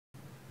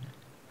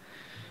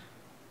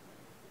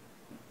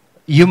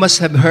You must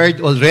have heard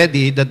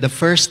already that the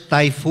first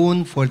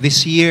typhoon for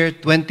this year,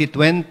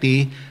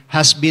 2020,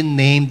 has been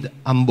named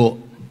Ambo.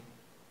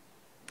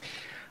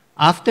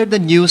 After the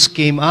news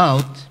came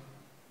out,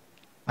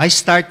 I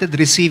started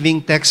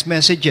receiving text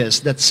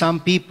messages that some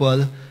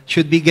people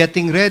should be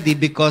getting ready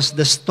because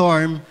the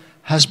storm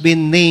has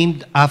been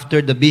named after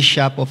the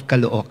Bishop of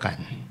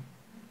Kalookan.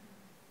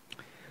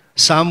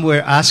 Some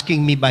were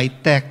asking me by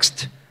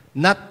text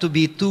not to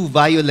be too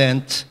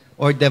violent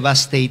or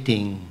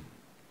devastating.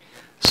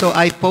 So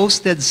I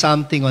posted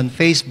something on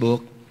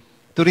Facebook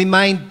to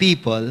remind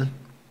people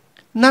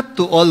not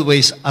to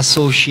always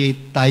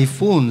associate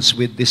typhoons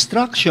with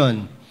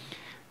destruction.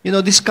 You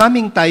know, this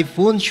coming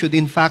typhoon should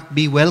in fact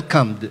be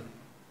welcomed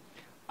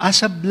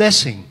as a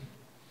blessing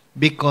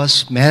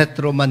because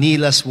Metro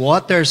Manila's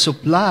water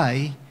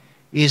supply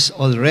is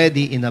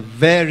already in a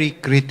very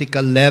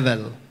critical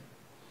level.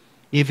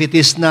 If it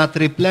is not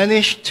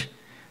replenished,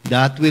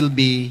 that will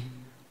be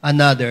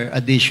another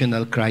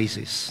additional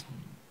crisis.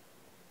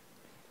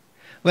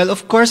 Well,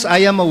 of course, I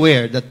am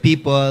aware that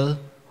people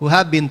who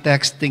have been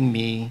texting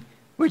me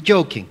were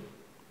joking.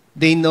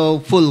 They know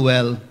full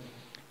well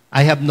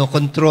I have no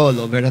control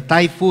over a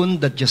typhoon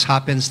that just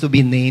happens to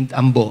be named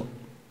Ambo.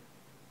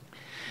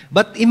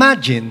 But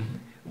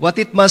imagine what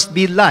it must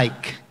be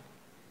like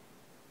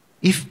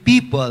if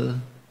people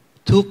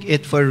took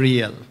it for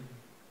real.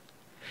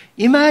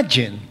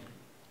 Imagine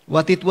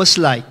what it was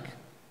like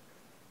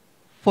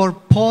for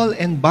Paul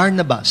and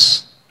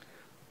Barnabas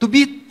to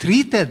be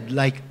treated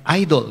like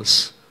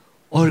idols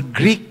or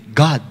Greek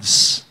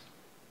gods.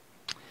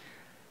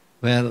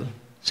 Well,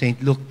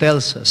 St. Luke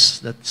tells us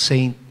that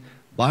St.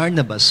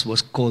 Barnabas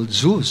was called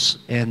Zeus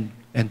and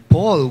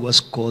Paul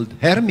was called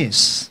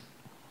Hermes.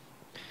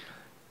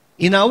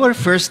 In our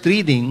first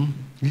reading,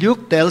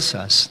 Luke tells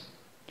us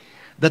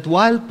that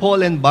while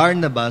Paul and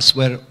Barnabas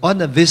were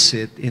on a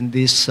visit in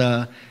this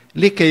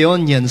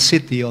Lycaonian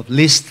city of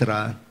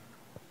Lystra,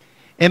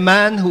 a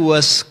man who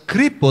was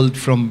crippled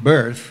from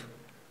birth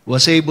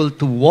was able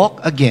to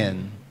walk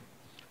again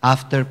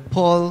after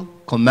Paul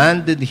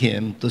commanded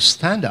him to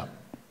stand up.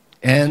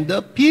 And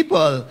the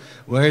people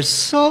were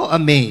so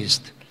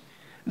amazed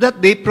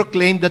that they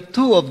proclaimed the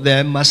two of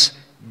them as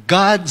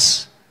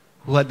gods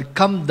who had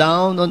come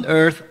down on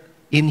earth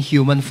in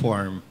human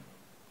form.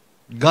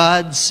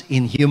 Gods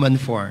in human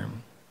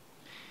form.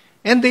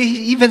 And they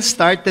even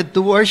started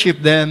to worship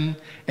them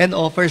and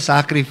offer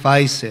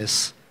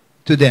sacrifices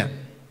to them.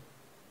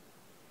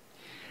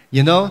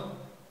 You know,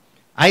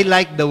 I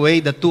like the way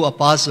the two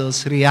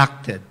apostles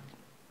reacted.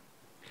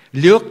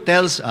 Luke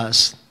tells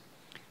us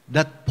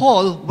that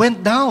Paul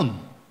went down.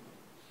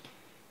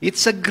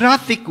 It's a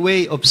graphic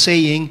way of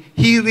saying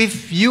he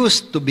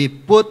refused to be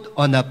put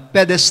on a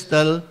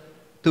pedestal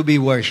to be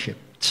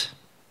worshipped.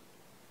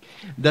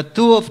 The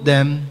two of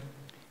them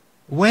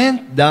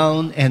went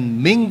down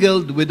and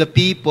mingled with the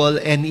people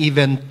and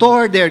even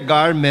tore their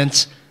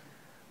garments,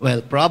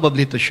 well,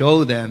 probably to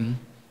show them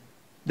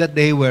that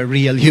they were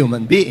real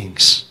human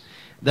beings,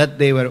 that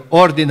they were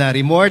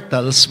ordinary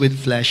mortals with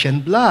flesh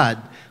and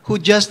blood who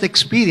just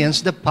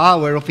experienced the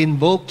power of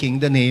invoking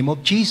the name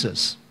of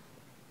Jesus.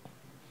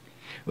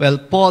 Well,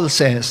 Paul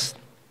says,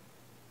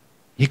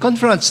 he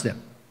confronts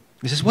them.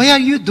 He says, why are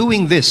you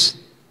doing this?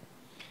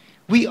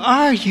 We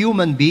are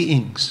human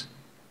beings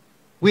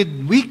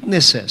with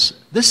weaknesses,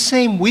 the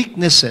same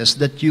weaknesses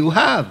that you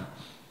have.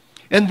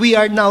 And we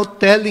are now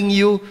telling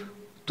you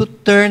to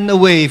turn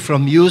away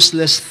from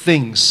useless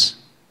things.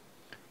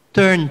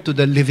 Turn to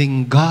the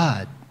living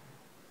God.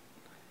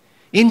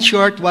 In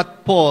short,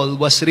 what Paul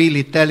was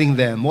really telling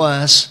them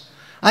was,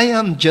 I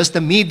am just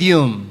a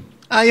medium.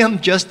 I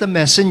am just a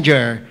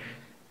messenger.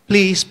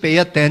 Please pay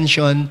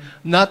attention,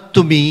 not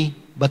to me,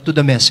 but to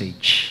the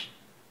message.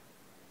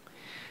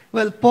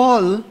 Well,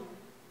 Paul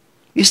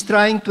is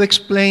trying to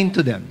explain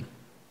to them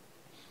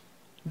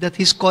that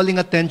he's calling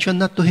attention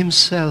not to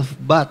himself,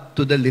 but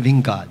to the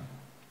living God,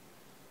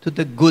 to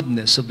the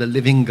goodness of the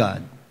living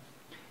God.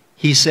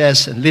 He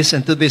says, and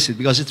listen to this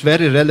because it's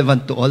very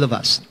relevant to all of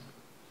us.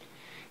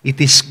 It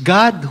is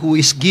God who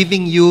is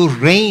giving you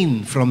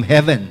rain from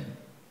heaven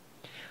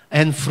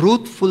and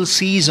fruitful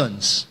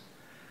seasons.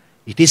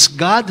 It is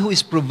God who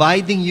is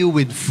providing you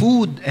with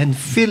food and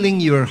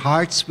filling your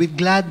hearts with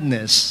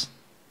gladness.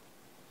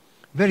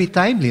 Very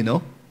timely,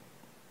 no?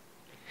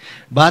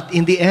 But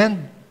in the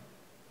end,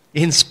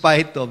 in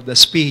spite of the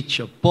speech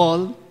of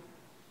Paul,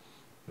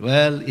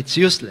 well, it's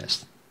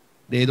useless.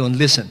 They don't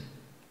listen.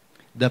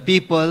 The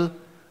people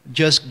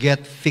just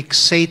get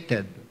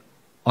fixated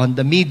on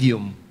the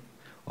medium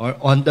or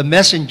on the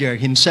messenger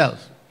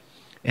himself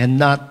and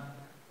not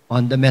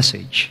on the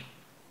message.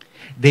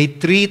 They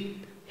treat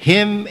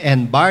him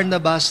and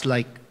Barnabas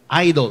like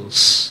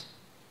idols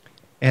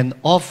and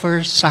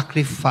offer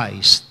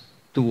sacrifice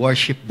to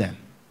worship them.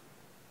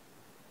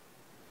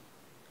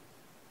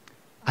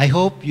 I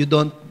hope you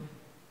don't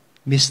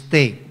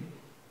mistake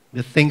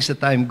the things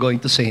that I'm going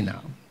to say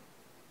now.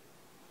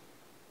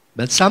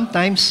 But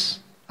sometimes,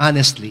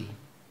 honestly,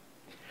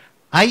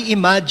 I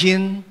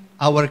imagine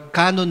our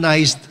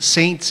canonized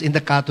saints in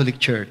the Catholic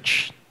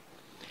Church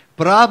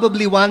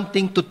probably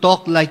wanting to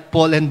talk like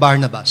Paul and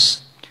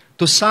Barnabas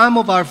to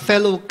some of our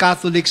fellow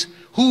Catholics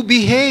who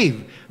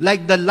behave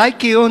like the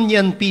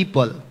Lycaonian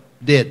people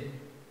did.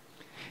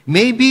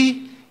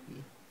 Maybe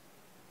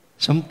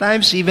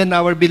sometimes even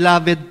our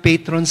beloved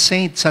patron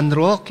saint, San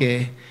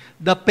Roque,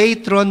 the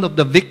patron of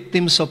the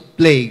victims of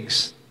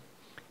plagues,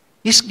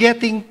 is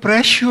getting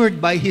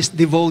pressured by his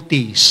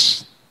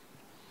devotees.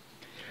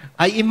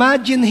 I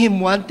imagine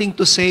him wanting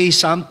to say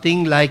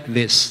something like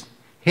this: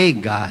 "Hey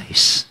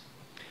guys,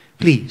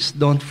 please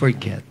don't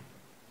forget,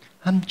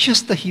 I'm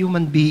just a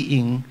human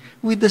being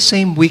with the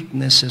same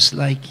weaknesses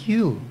like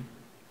you."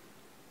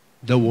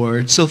 The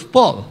words of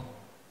Paul.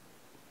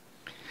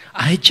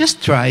 I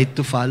just tried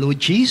to follow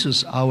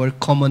Jesus, our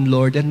common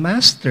Lord and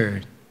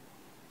Master.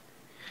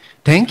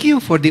 Thank you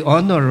for the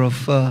honor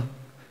of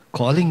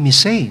calling me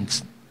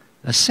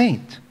a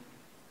saint.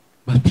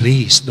 But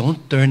please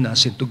don't turn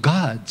us into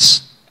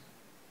gods.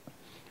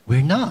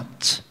 We're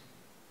not.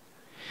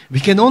 We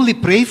can only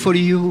pray for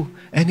you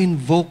and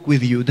invoke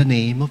with you the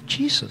name of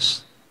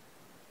Jesus.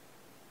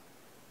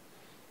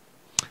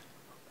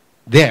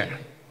 There.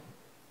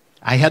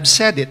 I have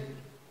said it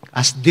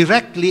as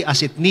directly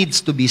as it needs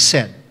to be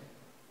said.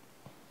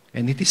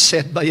 And it is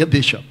said by a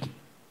bishop.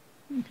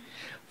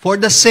 For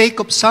the sake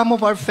of some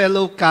of our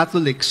fellow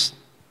Catholics,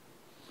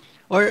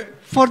 or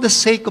for the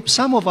sake of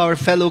some of our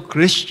fellow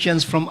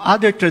Christians from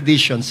other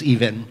traditions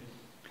even,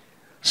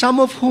 some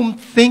of whom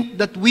think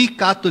that we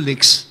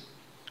Catholics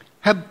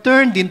have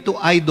turned into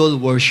idol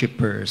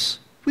worshippers,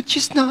 which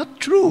is not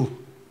true.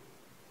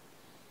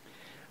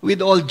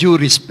 With all due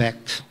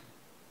respect,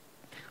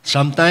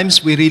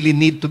 sometimes we really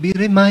need to be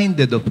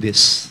reminded of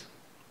this,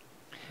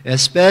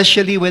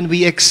 especially when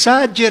we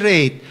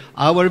exaggerate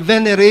our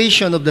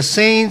veneration of the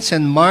saints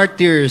and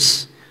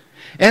martyrs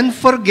and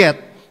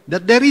forget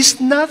that there is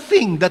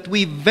nothing that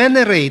we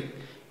venerate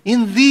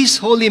in these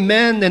holy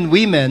men and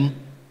women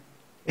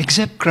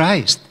except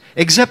Christ,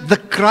 except the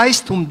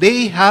Christ whom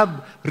they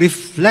have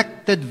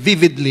reflected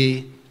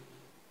vividly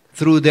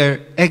through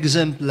their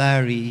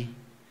exemplary,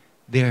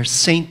 their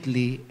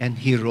saintly and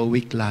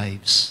heroic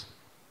lives.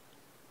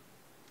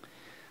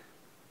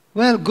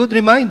 Well, good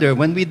reminder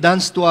when we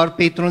dance to our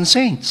patron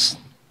saints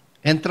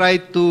and try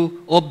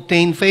to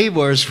obtain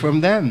favors from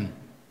them.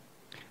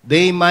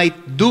 They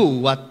might do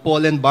what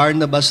Paul and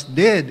Barnabas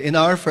did in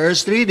our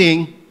first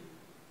reading.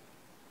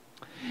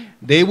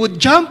 They would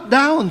jump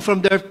down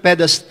from their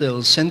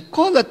pedestals and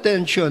call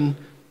attention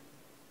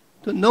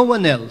to no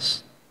one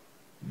else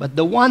but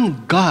the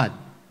one God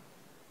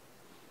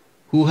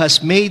who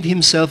has made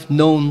himself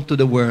known to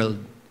the world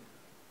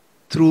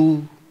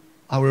through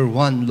our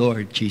one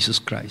Lord Jesus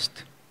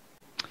Christ.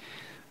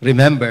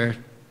 Remember,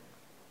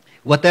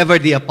 whatever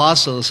the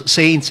apostles,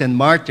 saints, and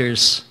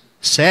martyrs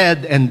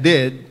said and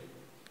did,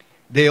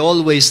 they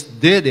always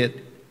did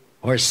it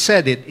or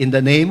said it in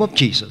the name of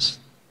Jesus,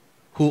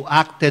 who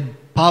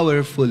acted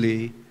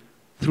powerfully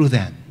through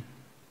them.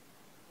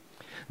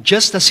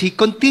 Just as he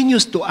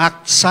continues to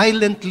act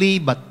silently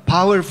but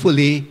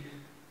powerfully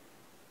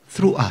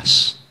through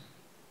us,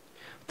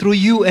 through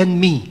you and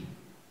me,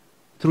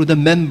 through the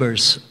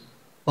members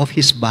of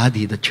his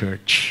body, the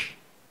church.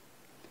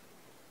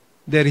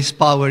 There is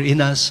power in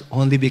us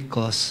only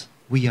because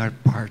we are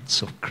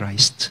parts of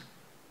Christ.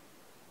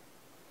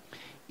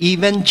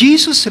 Even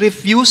Jesus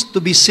refused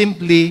to be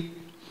simply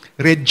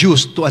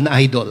reduced to an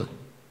idol.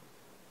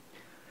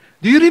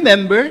 Do you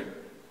remember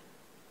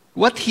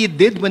what he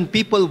did when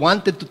people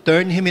wanted to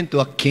turn him into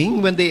a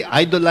king, when they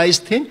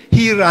idolized him?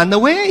 He ran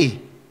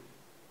away.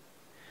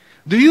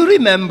 Do you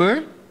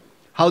remember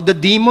how the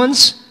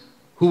demons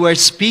who were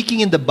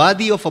speaking in the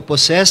body of a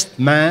possessed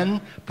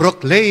man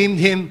proclaimed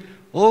him,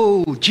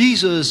 "Oh,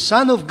 Jesus,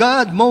 Son of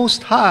God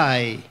Most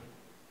High"?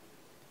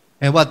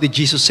 And what did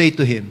Jesus say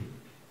to him?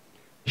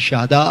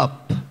 "Shut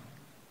up."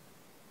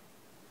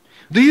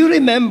 Do you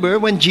remember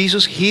when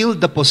Jesus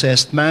healed the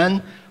possessed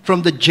man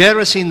from the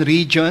Gerasene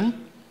region,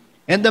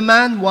 and the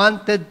man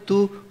wanted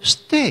to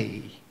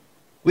stay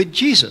with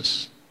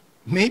Jesus,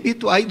 maybe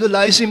to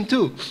idolize him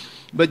too?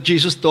 But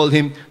Jesus told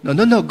him,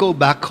 no, go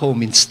back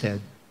home instead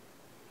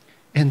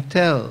and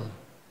tell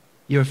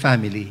your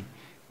family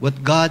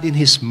what God in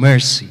his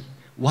mercy,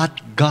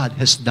 what God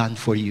has done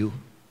for you.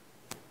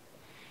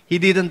 He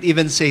didn't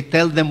even say,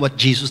 tell them what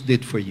Jesus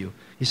did for you.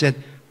 He said,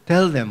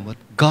 tell them what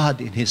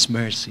God in his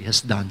mercy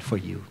has done for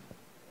you.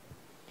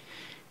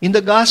 In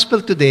the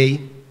gospel today,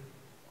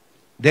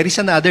 there is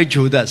another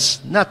Judas,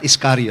 not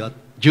Iscariot,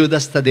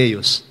 Judas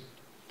Thaddeus.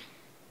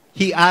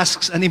 He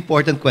asks an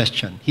important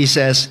question. He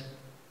says,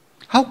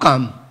 how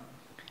come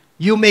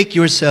you make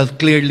yourself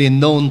clearly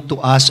known to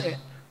us,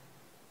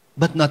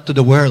 but not to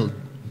the world?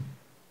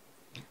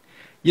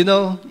 You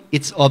know,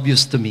 it's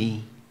obvious to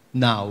me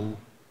now,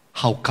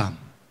 how come?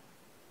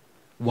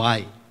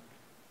 Why?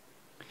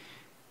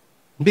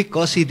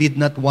 Because he did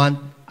not want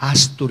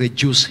us to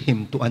reduce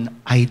him to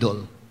an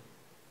idol.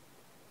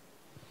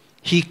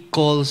 He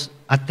calls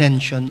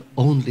attention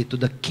only to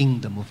the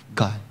kingdom of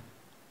God.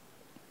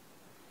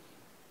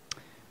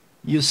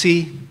 You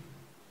see,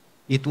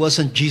 It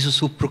wasn't Jesus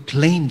who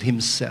proclaimed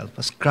himself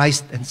as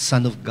Christ and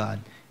Son of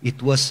God.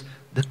 It was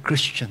the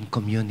Christian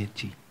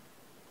community.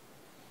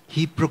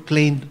 He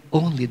proclaimed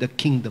only the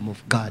kingdom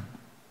of God.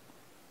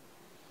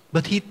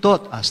 But he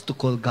taught us to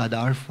call God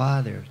our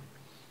Father.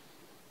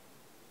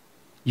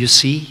 You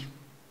see,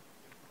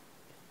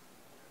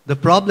 the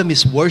problem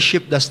is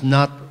worship does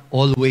not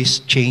always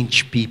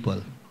change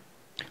people.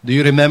 Do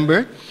you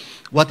remember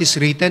what is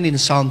written in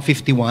Psalm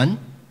 51?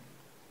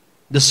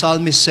 The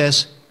psalmist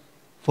says,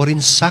 "For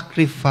in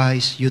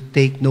sacrifice you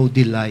take no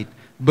delight.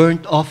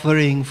 Burnt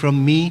offering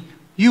from me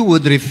you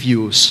would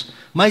refuse.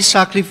 My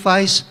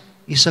sacrifice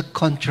is a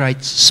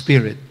contrite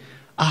spirit.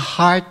 A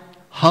heart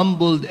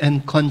humbled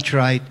and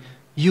contrite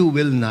you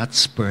will not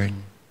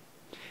spurn."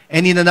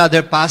 And in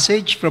another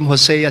passage from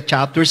Hosea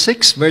chapter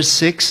 6, verse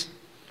 6,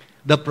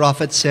 the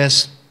prophet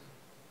says,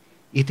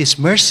 "It is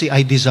mercy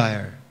I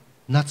desire,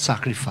 not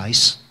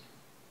sacrifice."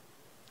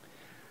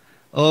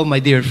 Oh, my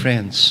dear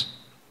friends,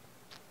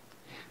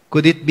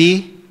 could it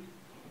be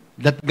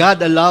that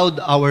God allowed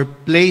our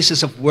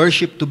places of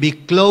worship to be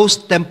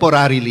closed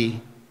temporarily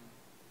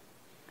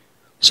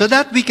so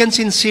that we can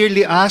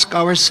sincerely ask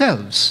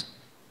ourselves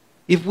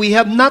if we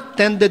have not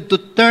tended to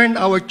turn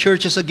our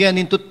churches again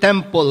into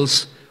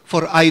temples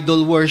for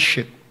idol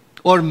worship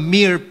or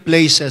mere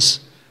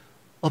places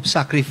of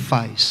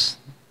sacrifice?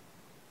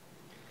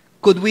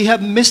 Could we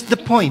have missed the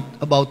point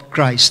about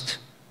Christ,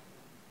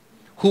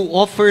 who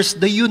offers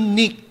the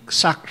unique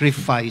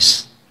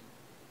sacrifice,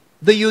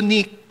 the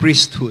unique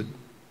priesthood,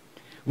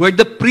 where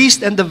the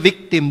priest and the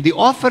victim, the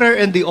offerer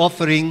and the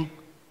offering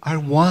are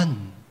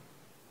one?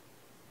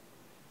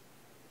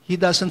 He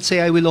doesn't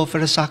say, "I will offer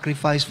a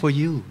sacrifice for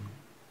you."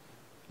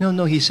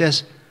 No, he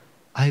says,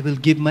 "I will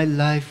give my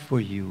life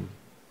for you."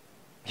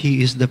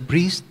 He is the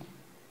priest.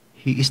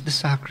 He is the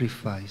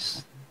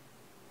sacrifice.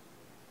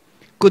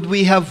 Could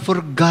we have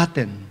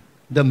forgotten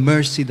the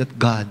mercy that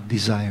God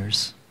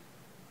desires?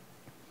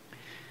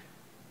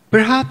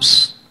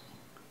 Perhaps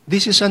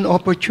this is an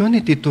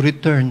opportunity to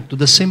return to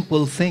the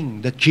simple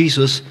thing that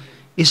Jesus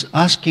is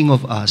asking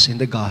of us in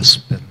the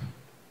gospel.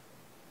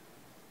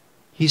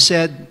 He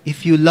said,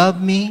 "If you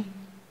love me,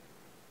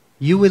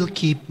 you will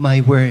keep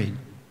my word.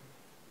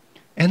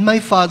 And my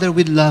Father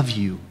will love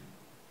you.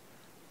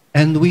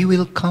 And we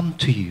will come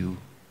to you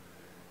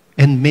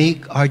and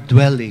make our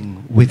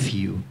dwelling with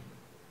you.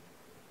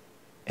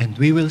 And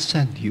we will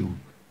send you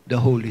the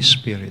Holy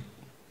Spirit."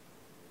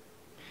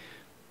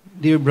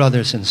 Dear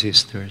brothers and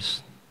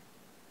sisters,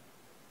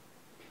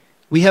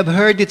 we have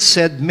heard it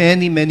said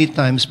many, many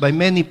times by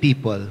many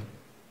people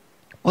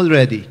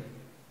already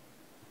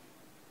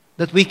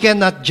that we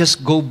cannot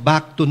just go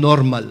back to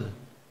normal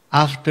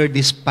after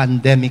this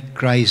pandemic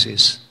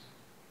crisis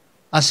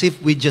as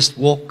if we just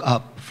woke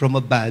up from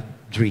a bad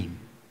dream.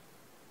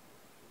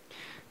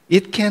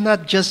 It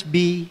cannot just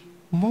be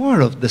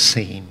more of the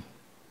same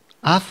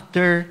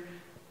after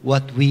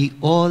what we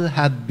all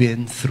have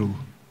been through.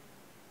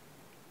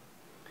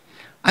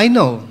 I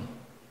know,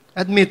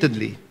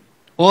 admittedly,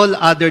 all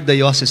other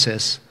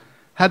dioceses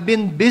have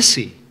been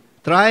busy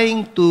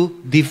trying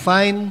to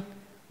define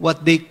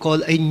what they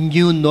call a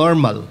new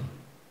normal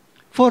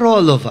for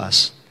all of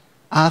us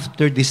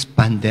after this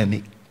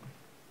pandemic.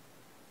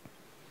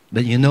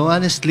 But you know,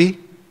 honestly,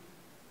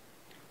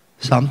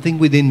 something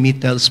within me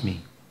tells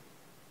me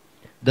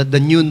that the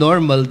new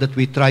normal that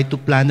we try to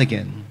plan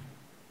again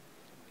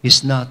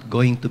is not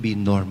going to be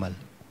normal.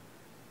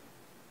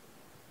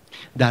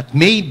 That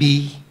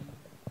maybe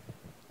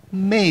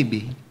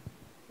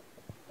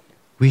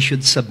we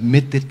should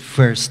submit it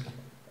first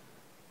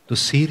to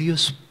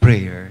serious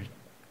prayer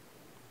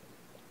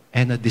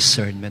and a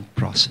discernment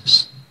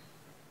process.